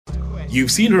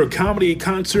You've seen her comedy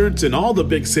concerts in all the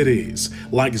big cities,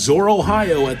 like Zor,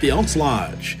 Ohio at the Elks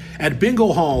Lodge, at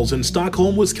bingo halls in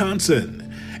Stockholm,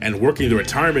 Wisconsin, and working the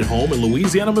retirement home in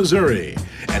Louisiana, Missouri.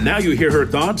 And now you hear her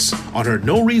thoughts on her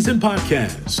No Reason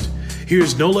podcast.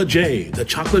 Here's Nola J, the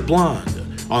Chocolate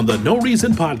Blonde, on the No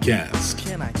Reason podcast.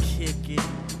 Can I kick it?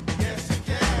 Yes, you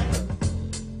can.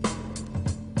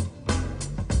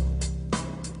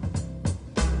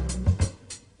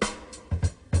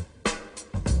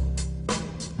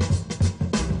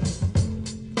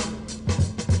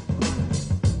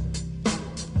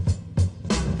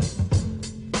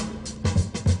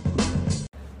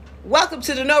 Welcome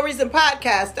to the No Reason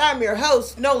Podcast. I'm your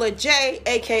host, Nola J,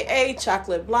 a.k.a.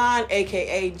 Chocolate Blonde,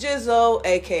 a.k.a. Jizzo,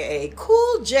 a.k.a.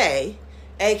 Cool J,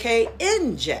 a.k.a.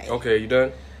 NJ. Okay, you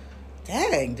done?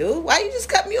 Dang, dude. Why you just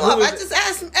cut me off? I just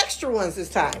asked some extra ones this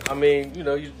time. I mean, you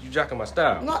jocking my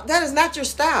style. No, that is not your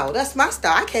style. That's my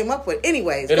style. I came up with it.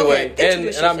 Anyways, go Anyway, ahead. and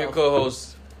Introduce I'm your yourself.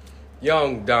 co-host,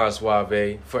 Young Don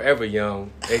Suave, forever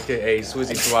young, a.k.a.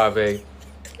 Swizzy Suave,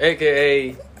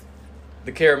 a.k.a.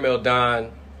 the Caramel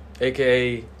Don,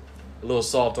 a.k.a. a little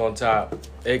salt on top,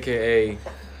 a.k.a.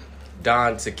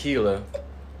 Don Tequila.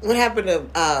 What happened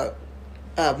to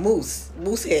Moose?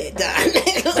 Moosehead Don.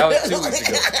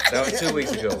 That was 2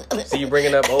 weeks ago. See, you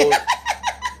bringing up old.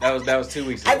 That was 2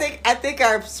 weeks ago. I think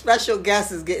our special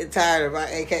guest is getting tired of our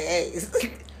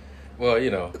AKAs.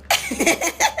 Well,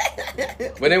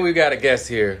 But then we got a guest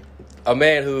here, a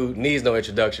man who needs no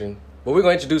introduction, but we're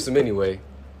going to introduce him anyway.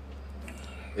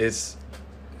 It's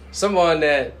someone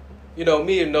that,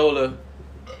 me and Nola,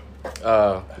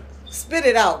 Spit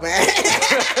it out, man.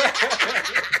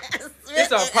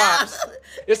 it's our pops.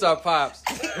 It's our pops.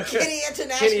 Kenny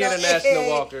International, Kenny International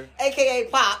Walker. AKA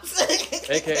Pops.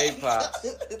 AKA Pops.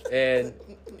 And,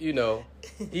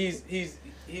 he's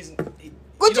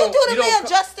Would you do the man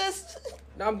justice?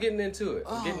 No, I'm getting into it.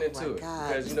 Oh,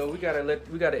 Because God.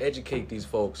 we gotta educate these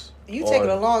folks. You taking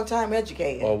a long time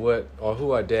educating. on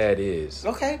who our dad is.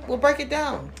 Okay, we'll break it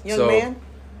down, young So- man.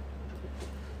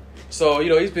 So,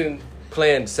 he's been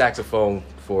playing saxophone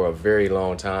for a very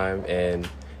long time, and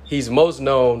he's most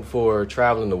known for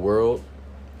traveling the world,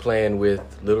 playing with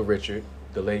Little Richard,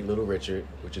 the late Little Richard,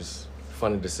 which is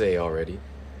funny to say already,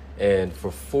 and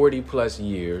for 40 plus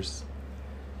years.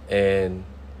 And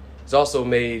he's also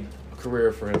made a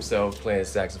career for himself playing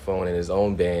saxophone in his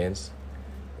own bands,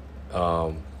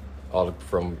 all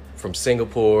from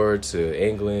Singapore to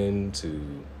England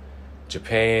to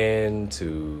Japan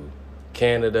to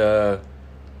Canada.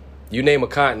 You name a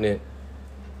continent,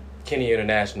 Kenny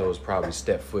International has probably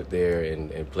stepped foot there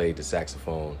and played the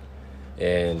saxophone.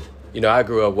 And, I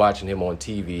grew up watching him on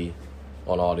TV,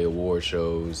 on all the award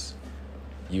shows,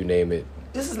 you name it.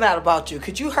 This is not about you.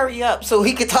 Could you hurry up so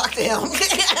we could talk to him?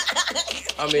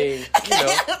 I mean,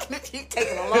 You're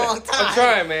taking a long time. I'm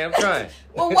trying, man. I'm trying.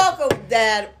 Well, welcome,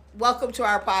 Dad. Welcome to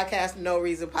our podcast, No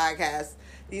Reason Podcast.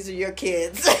 These are your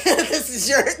kids.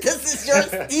 These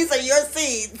are your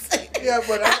seeds. Yeah,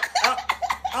 but I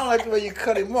don't like the way you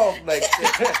cut him off like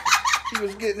that. He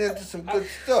was getting into some good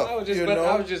stuff. I was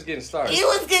just getting started. He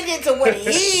was getting into what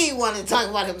he wanted to talk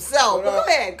about himself.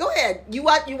 But go ahead. You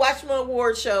watch him on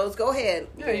award shows. Go ahead.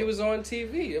 Yeah, he was on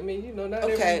TV. I mean,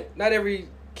 Okay. not every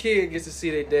kid gets to see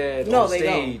their dad No, on they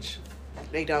stage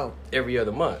They don't. every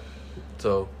other month.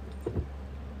 So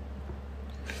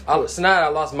tonight I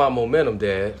lost my momentum,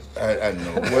 Dad. I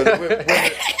know. Well,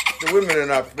 the women in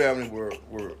our family were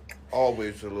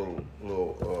always a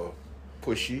little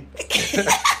pushy.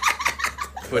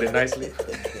 Put it nicely.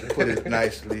 Put it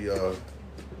nicely. I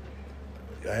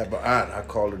have an aunt. I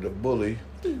call her the bully.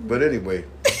 But anyway,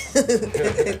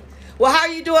 Well, how are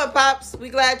you doing, Pops? We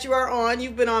glad you are on.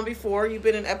 You've been on before. You've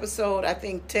been in episode, I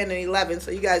think, 10 and 11. So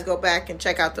you guys go back and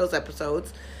check out those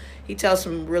episodes. He tells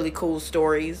some really cool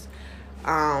stories.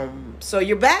 So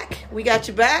you're back. We got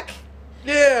you back.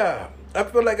 yeah, I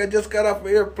feel like I just got off an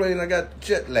airplane. I got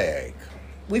jet lag.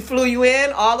 We flew you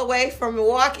in all the way from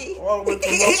Milwaukee. All the way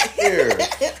from upstairs.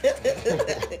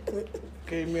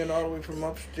 Came in all the way from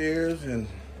upstairs and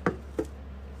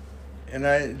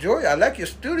I like your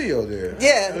studio there.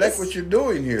 Yeah, I like what you're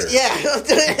doing here. Yeah,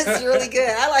 it's really good.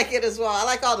 I like it as well. I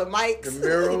like all the mics. The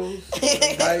murals,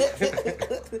 the lights.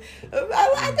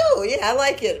 I do. Yeah, I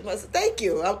like it. Thank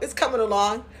you. It's coming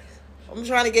along. I'm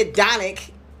trying to get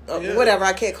Donick. Yeah. Whatever.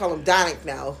 I can't call him Donick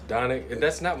now. Donick,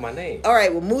 that's not my name. All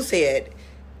right. Well, Moosehead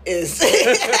is.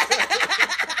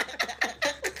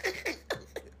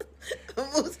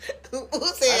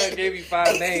 I done gave you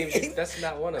 5 names. That's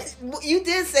not one of them. You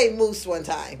did say moose one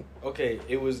time. Okay,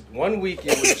 it was 1 week.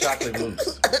 It was chocolate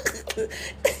mousse.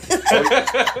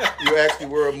 You actually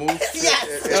were a mousse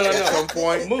Yes. at some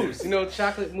point? Mousse. You know,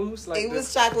 chocolate mousse? Like It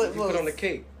was chocolate you put mousse. on the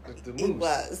cake. The mousse. It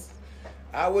was.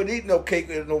 I wouldn't eat no cake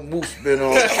with no mousse been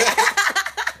on.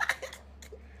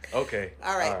 Okay.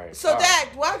 All right. So, Dad,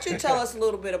 why don't you tell us a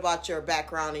little bit about your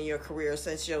background and your career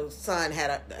since your son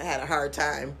had a hard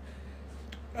time?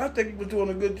 I think he was doing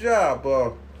a good job.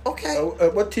 Okay.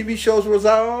 What TV shows was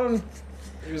I on?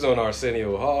 He was on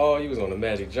Arsenio Hall. He was on the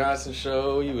Magic Johnson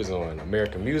Show. He was on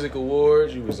American Music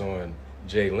Awards. He was on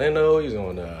Jay Leno. He was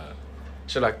on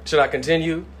Should I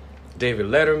Continue? David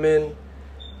Letterman.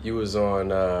 You was on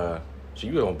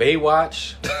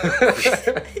Baywatch.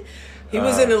 He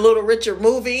was in the Little Richard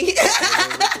movie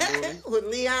with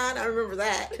Leon. I remember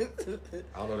that.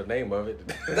 I don't know the name of it.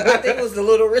 I think it was the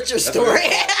Little Richard story.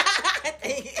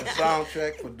 The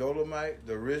soundtrack for Dolomite,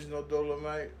 the original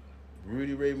Dolomite,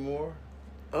 Rudy Ray Moore.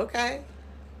 Okay.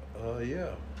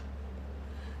 Yeah.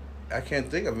 I can't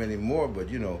think of any more, but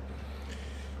you know,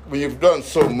 when you've done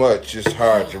so much, it's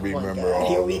hard to remember all.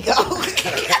 Here we go.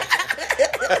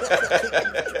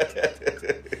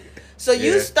 So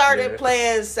you started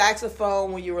playing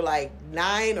saxophone when you were like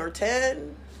 9 or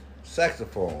 10?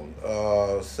 Saxophone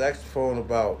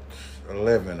about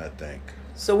 11, I think.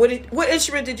 So what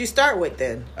instrument did you start with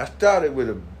then? I started with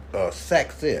a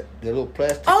saxette, the little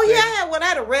plastic. Oh thing. yeah, well I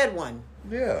had a red one.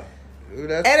 Yeah.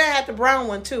 And I had the brown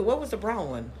one too. What was the brown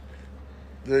one?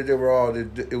 They were all.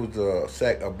 It was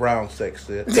a brown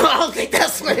saxette. I don't think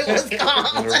that's what it was called.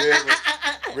 And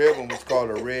the red one was called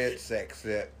a red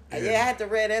saxette. Yeah, I had the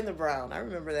red and the brown. I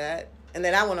remember that. And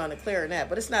then I went on the clarinet,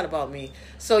 but it's not about me.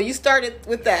 So you started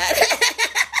with that.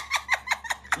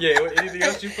 Yeah. Anything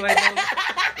else you played?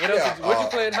 What you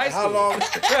play in high school? How long?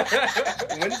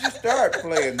 When did you start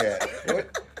playing that?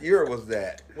 What year was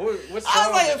that? What I was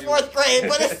song like did in you- 4th grade,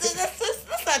 but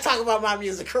let's not talk about my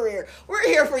music career. We're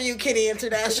here for you, Kitty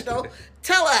International.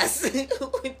 Tell us.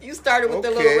 You started with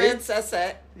the little Okay. red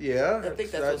sassette. Yeah, I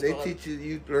think that's so what's they called. teach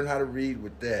you learn how to read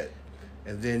with that,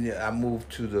 and then I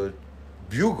moved to the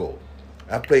bugle.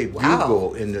 I played Wow.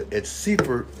 bugle at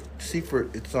Seaford.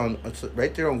 It's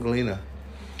right there on Galena.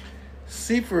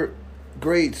 Seaford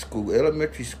grade school,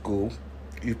 elementary school.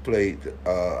 I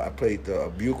played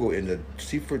the bugle in the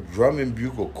Seaford Drum and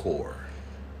Bugle Corps.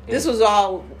 This was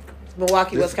all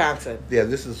Milwaukee, This- Wisconsin. Yeah,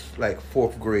 this is like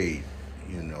 4th grade.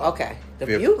 You know. Okay. The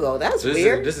Fifth- bugle, that's So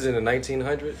weird. this is in the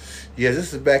 1900s. Yeah,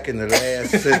 this is back in the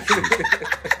last century.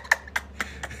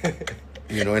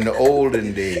 You know, in the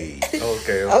olden days.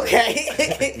 Okay.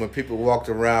 Okay. When people walked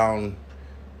around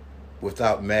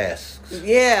without masks.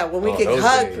 Yeah, when we Oh, could those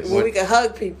hug days. when we could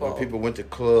hug people. When people went to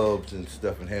clubs and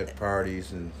stuff and had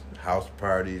parties and house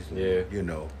parties. And, Yeah. You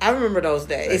know, I remember those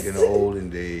back days. in the olden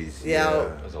days. Yeah.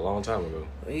 That was a long time ago.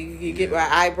 You get my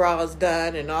eyebrows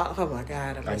done and all. Oh my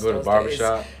God! I go to the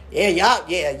barbershop.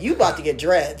 Yeah, you about to get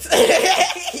dreads.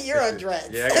 You're on dreads.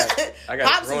 Yeah, I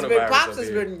got Pops has coronavirus up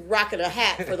here. been rocking a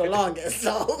hat for the longest,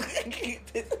 so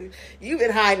you've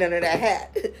been hiding under that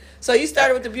hat. So you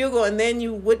started with the bugle, and then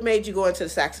what made you go into the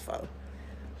saxophone?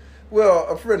 Well,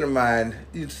 a friend of mine,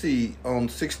 you see, on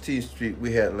 16th Street,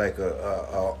 we had like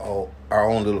our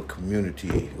own little community.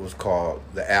 It was called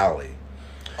the Alley.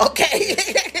 Okay.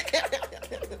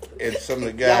 And some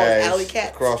of the Y'all was guys alley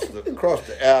cats. across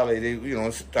the alley,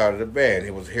 they started a band.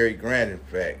 It was Harry Grant, in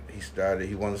fact.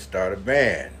 He wanted to start a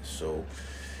band. So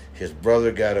his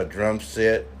brother got a drum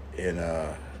set, and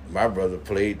my brother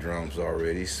played drums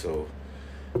already. So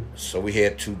we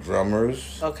had 2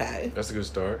 drummers. Okay. That's a good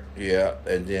start. Yeah,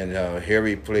 and then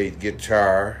Harry played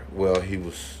guitar. Well, he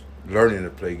was learning to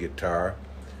play guitar,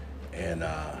 and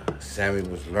Sammy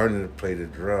was learning to play the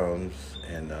drums,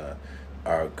 and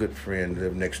our good friend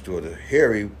lived next door to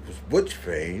Harry was Butch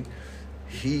Fain.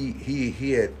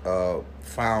 He had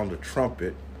found a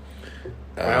trumpet.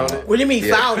 Found it? What do you mean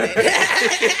Yeah. found it?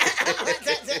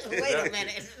 Wait a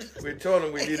minute. We told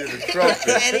him we needed a trumpet.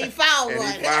 And he found And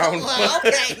one. he found Well,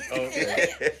 one.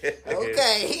 okay.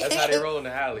 Okay. That's how they roll in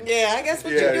the alley. Yeah, I guess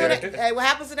what Yeah, you do. yeah. Hey, what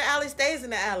happens in the alley stays in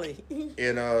the alley.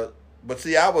 And but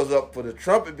see, I was up for the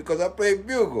trumpet because I played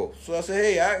bugle. So I said,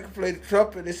 hey, I can play the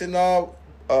trumpet. They said, no,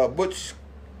 Butch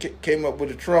came up with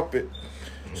the trumpet.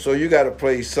 So you got to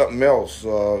play something else,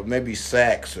 maybe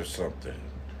sax or something.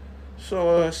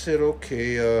 So I said,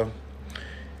 okay.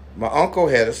 My uncle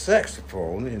had a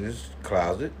saxophone in his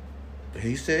closet.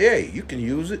 He said, hey, you can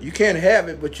use it. You can't have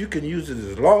it, but you can use it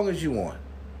as long as you want.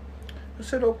 I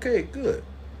said, okay, good.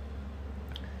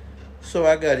 So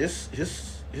I got his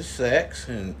sax,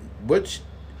 and Butch,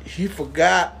 he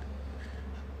forgot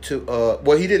to,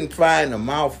 he didn't find a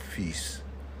mouthpiece,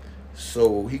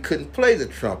 so he couldn't play the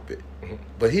trumpet.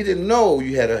 But he didn't know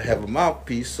you had to have a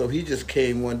mouthpiece, so he just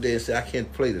came one day and said, "I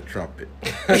can't play the trumpet."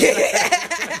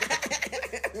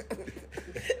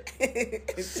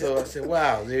 So I said,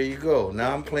 "Wow, there you go.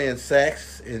 Now I'm playing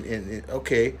sax." And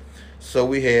okay, so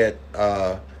we had,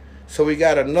 so we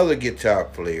got another guitar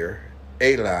player,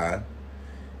 Alon.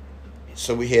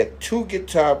 So we had 2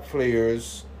 guitar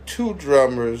players, 2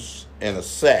 drummers, and a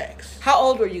sax. How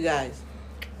old were you guys?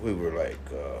 We were like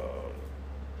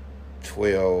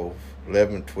 12,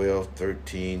 11, 12,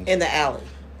 13. In the alley.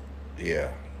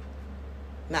 Yeah.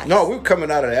 Nice. No, we're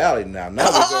coming out of the alley now. Now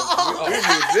we're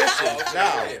musicians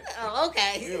now. Oh,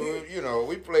 okay. You know,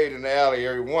 we played in the alley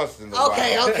every once in a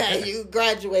while. Okay. You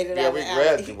graduated Yeah, out we of the alley.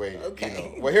 graduated. Okay.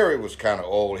 You know. Well, Harry was kind of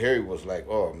old. Harry was like,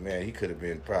 oh man, he could have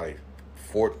been probably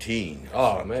 14.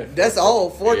 Oh man, That's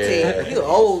old. 14. Yeah. You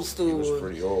old He stool was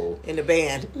pretty old. in the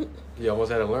band. you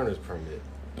almost had a learner's permit.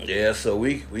 Yeah, so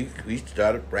we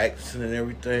started practicing and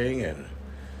everything, and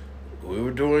we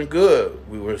were doing good.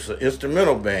 We were an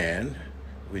instrumental band.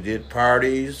 We did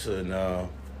parties, and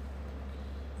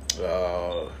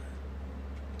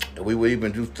we would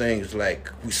even do things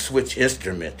like we switch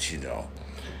instruments, you know,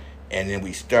 and then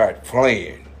we start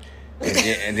playing.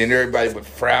 And then everybody would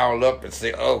frown up and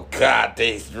say, "Oh God,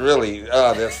 they really,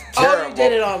 that's terrible." Oh, you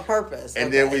did it on purpose. And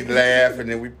Okay. then we'd laugh, and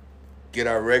then we get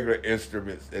our regular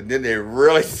instruments, and then they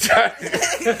really started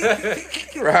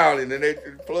frowning. And they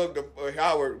plugged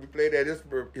Howard. We played at his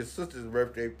sister's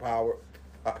birthday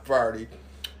party,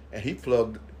 and he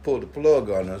pulled the plug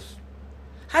on us.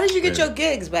 How did you get your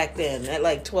gigs back then? At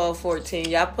like 12, 14?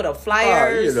 Y'all put up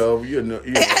flyers? You know.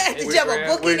 Did you have a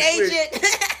booking agent?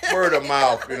 Word of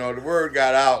mouth, you know. The word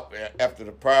got out after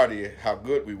the party how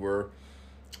good we were,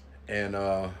 and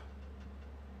Or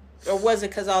was it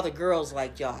because all the girls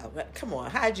liked y'all? Come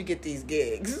on, how'd you get these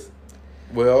gigs?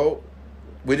 well,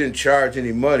 we didn't charge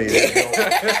any money.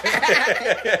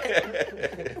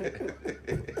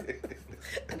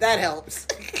 That helps.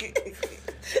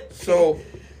 So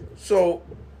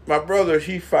my brother,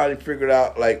 he finally figured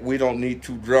out like we don't need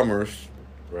 2 drummers,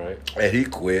 Right. and he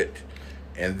quit.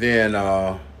 And then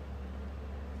I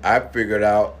figured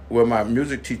out, well, my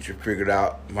music teacher figured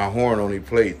out my horn only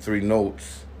played 3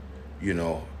 notes, you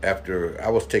know, after I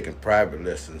was taking private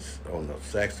lessons on the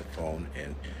saxophone.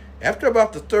 And after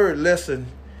about the 3rd lesson,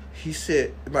 he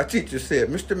said, my teacher said,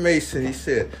 "Mr. Mason," he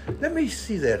said, "let me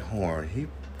see that horn." He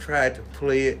tried to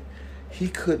play it. He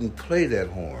couldn't play that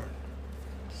horn,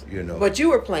 you know. But you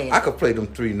were playing. I could play them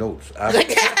 3 notes. I was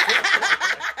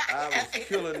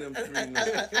killing them 3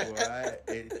 notes. Boy.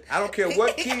 I don't care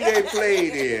what key they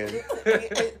played in.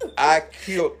 I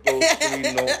killed those 3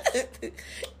 notes.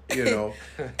 You know.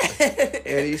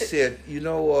 And he said, he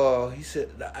said,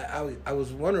 I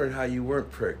was wondering how you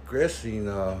weren't progressing.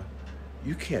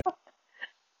 You can't.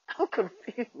 I'm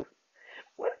confused.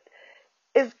 What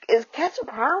is ketchup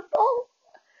harmful?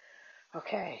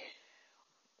 Okay.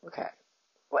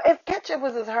 Well, if ketchup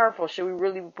was as harmful, should we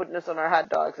really be putting this on our hot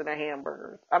dogs and our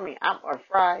hamburgers? I mean, our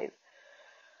fries.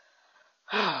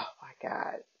 Oh my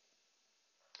God.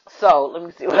 So let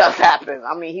me see what else happened.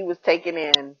 I mean, he was taken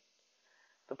in.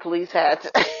 The police had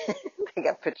to. They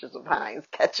got pictures of Heinz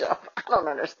ketchup. I don't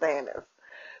understand this.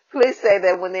 Police say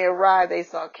that when they arrived, they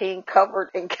saw King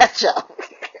covered in ketchup.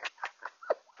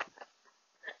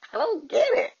 I don't get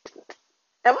it.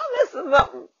 Am I missing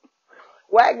something?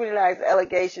 Wagner denies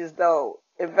allegations, though.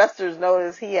 Investors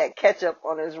noticed he had ketchup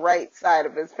on his right side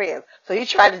of his pants. So he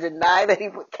tried to deny that he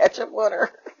put ketchup on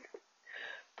her.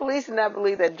 Police do not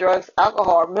believe that drugs,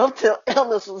 alcohol, or mental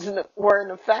illness were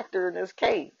a factor in this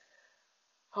case.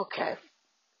 Okay.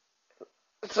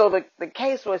 So the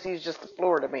case was he's just a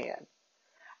Florida man.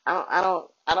 I don't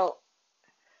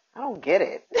get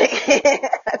it.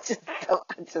 I just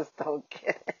don't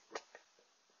get it.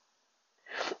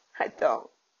 I don't.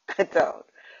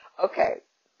 Okay.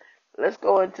 Let's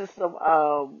go into some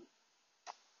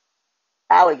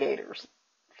alligators.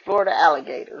 Florida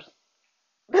alligators.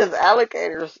 This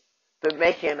alligators been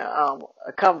making a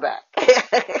comeback.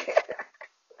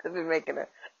 They've been making a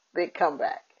big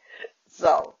comeback.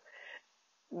 So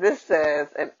this says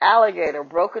an alligator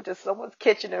broke into someone's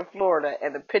kitchen in Florida,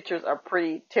 and the pictures are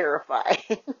pretty terrifying.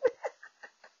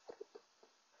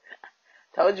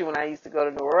 Told you when I used to go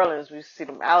to New Orleans, we used to see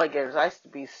them alligators. I used to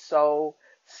be so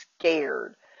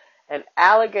scared. An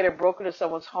alligator broke into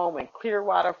someone's home in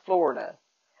Clearwater, Florida.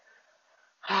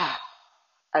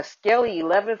 A scaly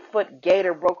 11-foot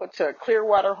gator broke into a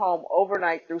Clearwater home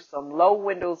overnight through some low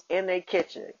windows in their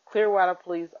kitchen. Clearwater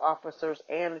police officers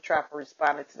and the trapper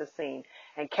responded to the scene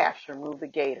and captured and removed the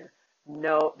gator.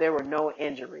 No, there were no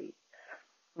injuries.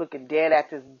 Looking dead at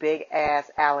this big ass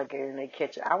alligator in their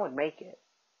kitchen. I would make it.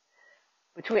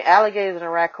 Between alligators and a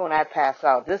raccoon, I'd pass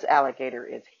out. This alligator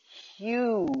is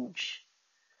huge.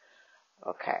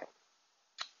 Okay.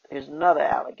 Here's another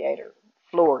alligator.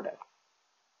 Florida.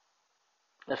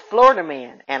 The Florida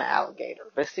man and an alligator.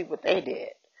 Let's see what they did.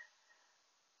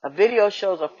 A video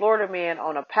shows a Florida man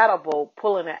on a paddle boat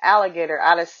pulling an alligator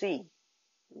out of sea.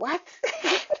 What?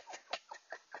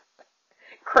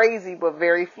 Crazy, but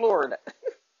very Florida.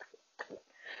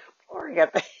 Florida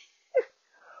got the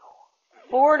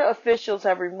Florida officials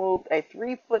have removed a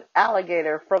 3-foot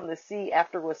alligator from the sea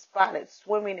after it was spotted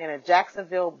swimming in a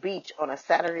Jacksonville beach on a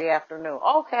Saturday afternoon.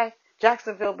 Okay,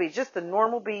 Jacksonville Beach, just a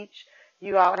normal beach.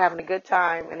 You out having a good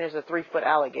time, and there's a 3-foot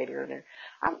alligator in there.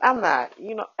 I'm not,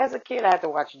 as a kid, I had to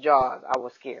watch Jaws. I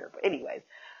was scared. But anyways,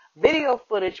 video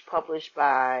footage published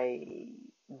by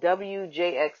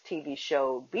WJX TV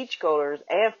showed beachgoers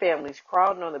and families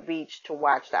crowding on the beach to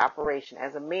watch the operation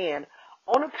as a man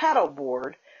on a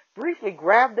paddleboard briefly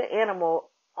grabbed the animal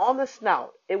on the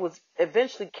snout. It was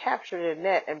eventually captured in a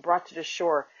net and brought to the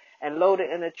shore and loaded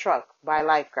in a truck by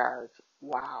lifeguards.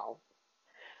 Wow.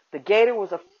 The gator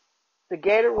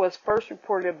was first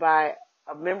reported by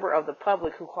a member of the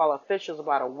public who called officials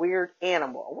about a weird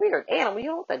animal. A weird animal? You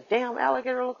know what the damn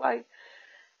alligator looked like?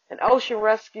 An ocean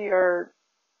rescuer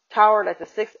towered at the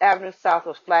 6th Avenue South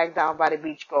was flagged down by the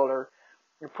beachgoer,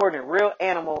 reporting a weird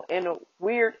animal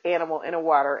in the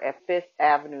water at 5th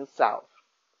Avenue South.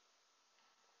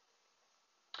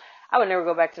 I would never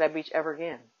go back to that beach ever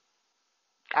again.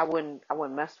 I wouldn't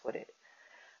mess with it.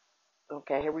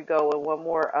 Okay, here we go with one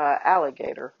more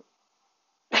alligator.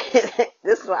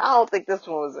 This one, I don't think this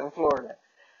one was in Florida.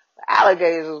 The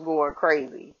alligators was going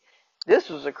crazy. This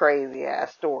was a crazy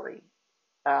ass story.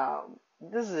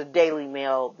 This is a Daily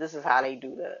Mail. This is how they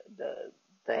do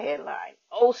the headline.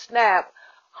 Oh snap!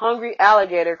 Hungry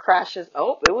alligator crashes.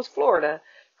 Oh, it was Florida.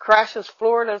 Crashes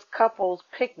Florida's couple's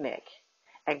picnic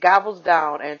and gobbles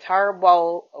down an entire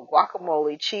bowl of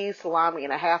guacamole, cheese, salami,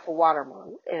 and a half a watermelon.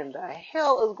 What in the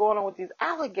hell is going on with these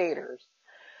alligators?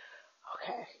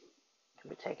 Okay, let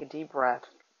me take a deep breath.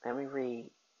 Let me read.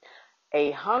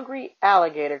 A hungry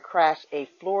alligator crashed a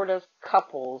Florida's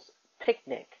couple's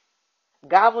picnic,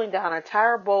 gobbling down an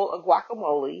entire bowl of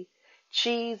guacamole,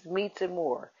 cheese, meats, and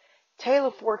more.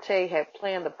 Taylor Forte had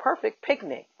planned the perfect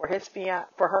picnic for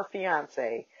her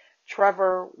fiance,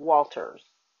 Trevor Walters,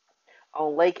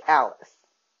 on Lake Alice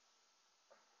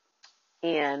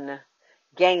in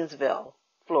Gainesville,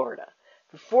 Florida,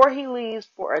 before he leaves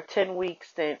for a 10-week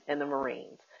stint in the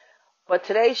Marines. But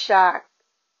today's shocked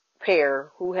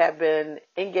pair, who had been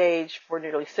engaged for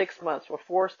nearly 6 months, were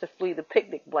forced to flee the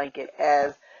picnic blanket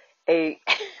as a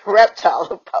reptile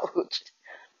approached.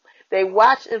 They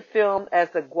watched and filmed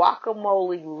as the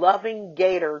guacamole-loving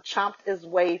gator chomped his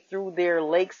way through their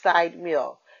lakeside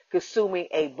meal, consuming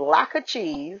a block of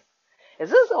cheese. Is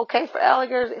this okay for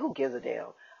alligators? Who gives a damn?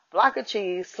 Block of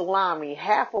cheese, salami,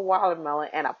 half a watermelon,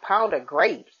 and a pound of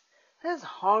grapes. This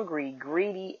hungry,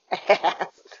 greedy ass.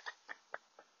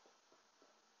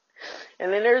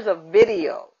 And then there's a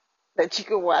video that you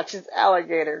can watch this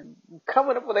alligator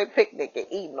coming up with a picnic and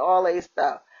eating all their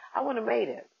stuff. I wouldn't have made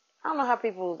it. I don't know how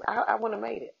I wouldn't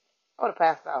have made it. I would have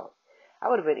passed out. I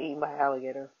would have been eaten by an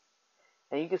alligator.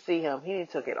 And you can see him. He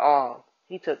took it all.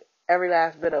 He took every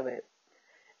last bit of it.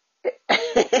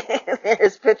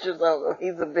 There's pictures of him.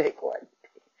 He's a big one.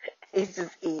 He's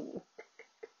just eating.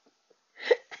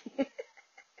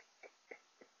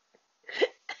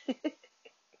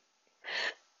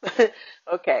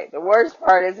 Okay, the worst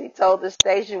part is he told the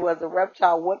station was the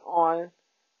reptile went on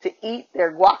to eat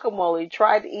their guacamole,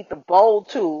 tried to eat the bowl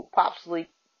too, possibly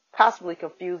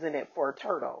confusing it for a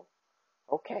turtle.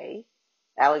 Okay.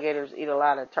 Alligators eat a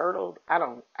lot of turtles?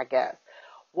 I guess.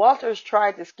 Walters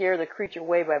tried to scare the creature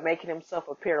away by making himself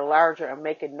appear larger and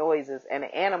making noises, and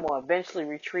the animal eventually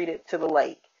retreated to the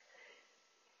lake.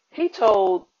 He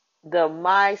told the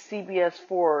My CBS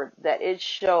 4 that it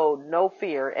showed no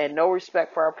fear and no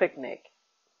respect for our picnic.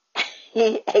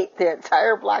 He ate the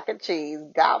entire block of cheese,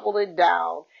 gobbled it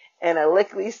down, and a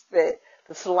lickety spit.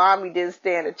 The salami didn't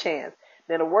stand a chance.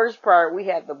 Then the worst part, we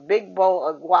had the big bowl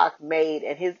of guac made,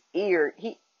 and his ear,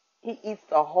 he eats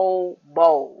the whole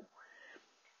bowl.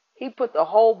 He put the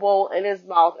whole bowl in his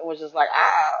mouth and was just like,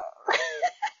 ah.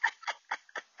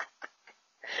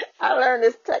 I learned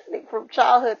this technique from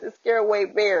childhood to scare away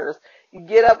bears. You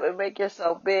get up and make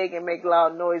yourself big and make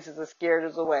loud noises and scare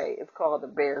us away. It's called the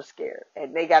bear scare.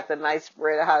 And they got the nice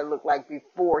spread of how it looked like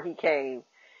before he came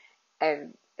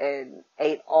and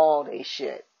ate all they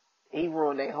shit. He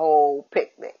ruined their whole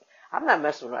picnic. I'm not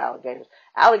messing with alligators.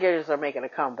 Alligators are making a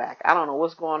comeback. I don't know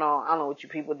what's going on. I don't know what you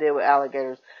people did with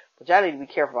alligators, but y'all need to be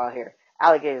careful out here.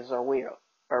 Alligators are weird.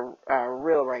 are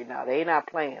real right now. They not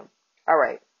playing. All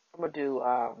right, I'm gonna do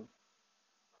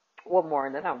one more,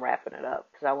 and then I'm wrapping it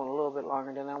up because I went a little bit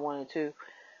longer than I wanted to.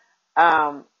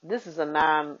 This is a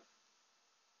non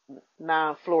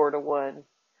Florida one.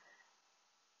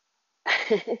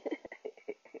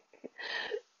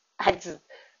 I just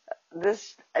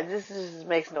this just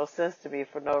makes no sense to me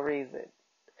for no reason.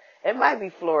 It might be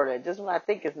Florida, just when I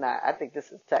think it's not. I think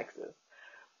this is Texas.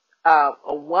 A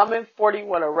woman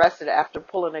 41 arrested after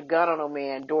pulling a gun on a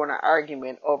man during an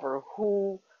argument over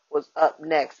who was up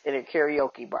next in a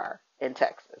karaoke bar in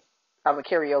Texas. I'm a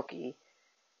karaoke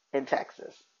in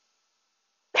Texas.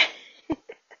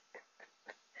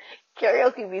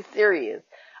 Karaoke be serious.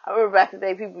 I remember back in the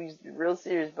day, people used to be real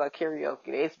serious about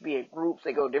karaoke. They used to be in groups.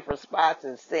 They go different spots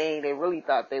and sing. They really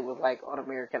thought they was like on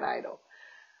American Idol.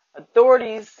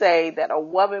 Authorities say that a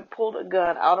woman pulled a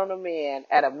gun out on a man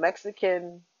at a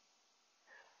Mexican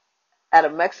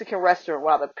restaurant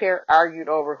while the pair argued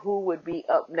over who would be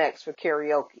up next for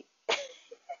karaoke.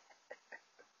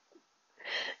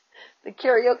 The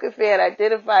karaoke fan,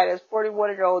 identified as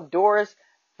 41-year-old Doris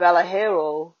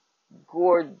Vallejo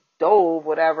Gordove,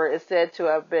 whatever, is said to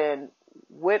have been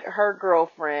with her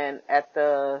girlfriend at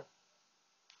the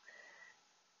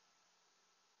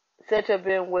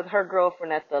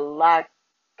La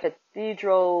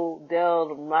Catedral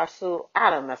del Marzo, I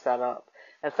don't mess that up,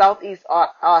 in southeast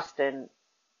Austin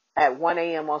at 1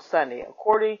 a.m. on Sunday.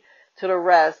 According to the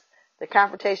arrest, the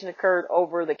confrontation occurred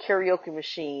over the karaoke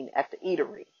machine at the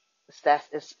eatery.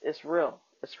 It's real.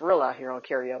 It's real out here on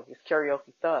karaoke. It's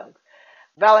karaoke thugs.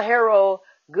 Vallejo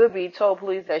Goodby told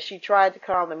police that she tried to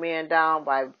calm the man down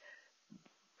by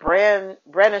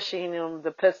brandishing him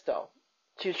the pistol.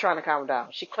 She was trying to calm him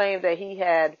down. She claimed that he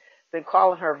had been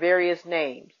calling her various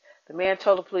names. The man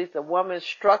told the police the woman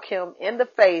struck him in the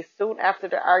face soon after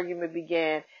the argument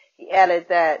began. He added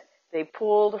that they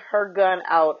pulled her gun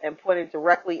out and pointed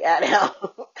directly at him.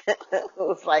 It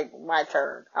was like, my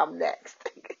turn. I'm next.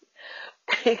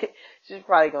 She's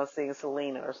probably going to sing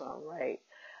Selena or something, right?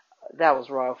 That was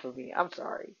wrong for me. I'm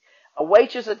sorry. A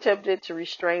waitress attempted to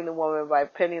restrain the woman by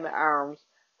pinning the arms,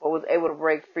 but was able to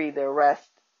break free.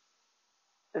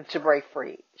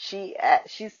 She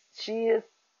is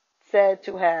said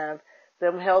to have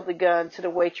them held the gun to the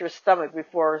waitress' stomach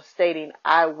before stating,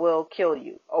 "I will kill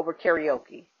you," over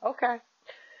karaoke. Okay.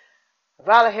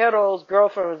 Vallejo's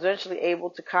girlfriend was eventually able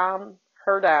to calm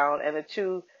her down, and the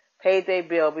two paid their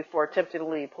bill before attempting to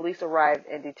leave. Police arrived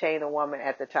and detained the woman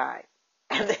at the time.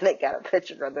 And then they got a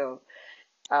picture of them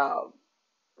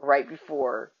right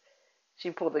before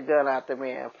she pulled the gun out the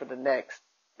man for the next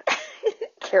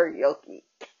karaoke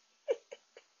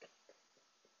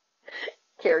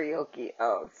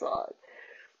song.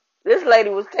 This lady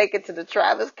was taken to the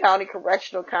Travis County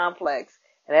Correctional Complex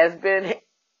and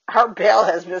her bail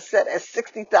has been set at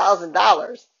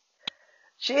 $60,000.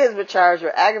 She has been charged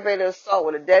with aggravated assault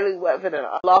with a deadly weapon and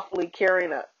unlawfully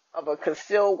carrying of a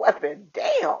concealed weapon.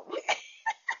 Damn.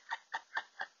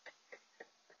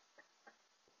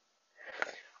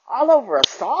 All over a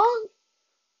song?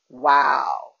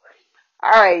 Wow.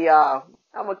 All right, y'all.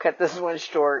 I'm going to cut this one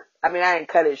short. I mean, I didn't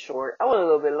cut it short. I went a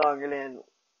little bit longer than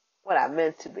what I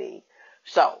meant to be.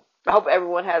 So, I hope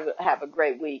everyone have a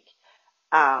great week.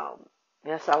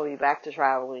 Yes, I'll be back to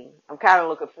traveling. I'm kind of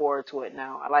looking forward to it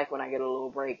now. I like when I get a little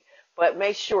break. But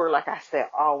make sure, like I said,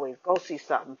 always go see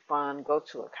something fun. Go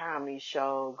to a comedy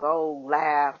show. Go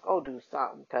laugh. Go do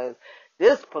something. Because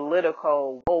this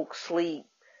political, woke, sleep,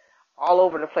 all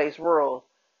over the place world,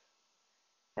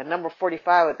 and number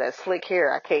 45 with that slick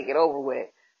hair I can't get over with.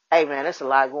 Hey man, there's a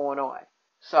lot going on.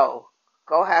 So,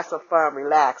 go have some fun,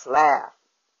 relax, laugh.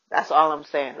 That's all I'm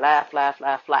saying. Laugh, laugh,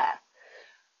 laugh, laugh.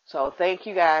 So, thank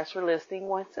you guys for listening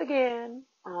once again.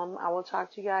 I will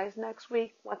talk to you guys next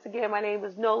week. Once again, my name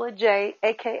is Nola J,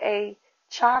 aka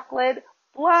Chocolate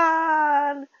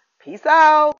Blonde. Peace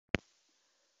out.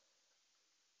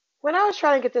 When I was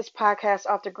trying to get this podcast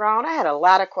off the ground, I had a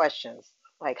lot of questions.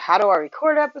 Like, how do I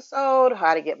record an episode?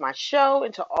 How to get my show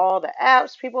into all the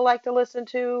apps people like to listen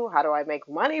to? How do I make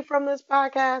money from this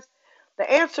podcast? The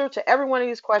answer to every one of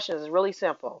these questions is really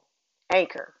simple.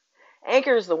 Anchor.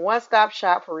 Anchor is the one-stop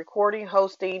shop for recording,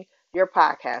 hosting your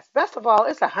podcast. Best of all,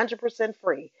 it's 100%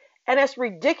 free. And it's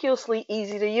ridiculously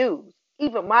easy to use.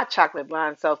 Even my chocolate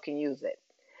blonde self can use it.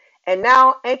 And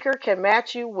now Anchor can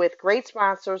match you with great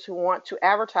sponsors who want to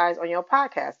advertise on your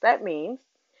podcast. That means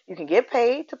you can get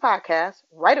paid to podcast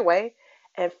right away.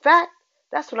 In fact,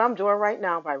 that's what I'm doing right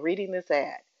now by reading this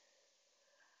ad.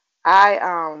 I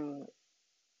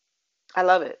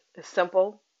love it. It's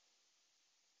simple.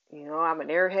 You know, I'm an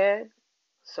airhead,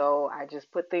 so I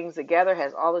just put things together,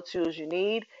 has all the tools you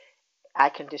need. I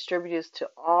can distribute this to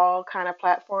all kind of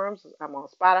platforms. I'm on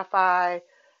Spotify,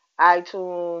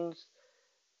 iTunes,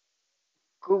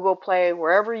 Google Play,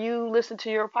 wherever you listen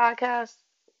to your podcast,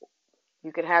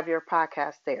 you can have your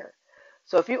podcast there.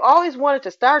 So if you always wanted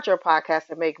to start your podcast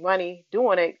and make money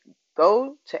doing it,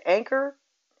 go to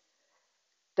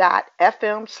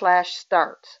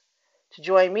anchor.fm/start to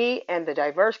join me and the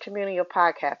diverse community of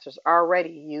podcasters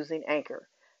already using Anchor.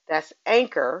 That's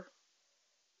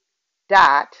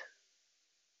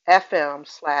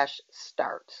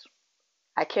anchor.fm/start.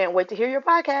 I can't wait to hear your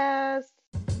podcast.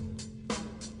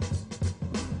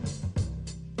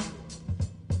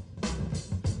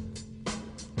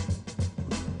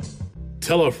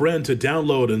 Tell a friend to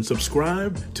download and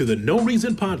subscribe to the No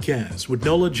Reason Podcast with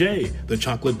Nola J, the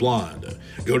Chocolate Blonde.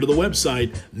 Go to the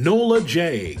website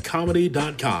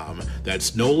nolajcomedy.com.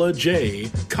 That's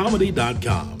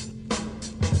nolajcomedy.com.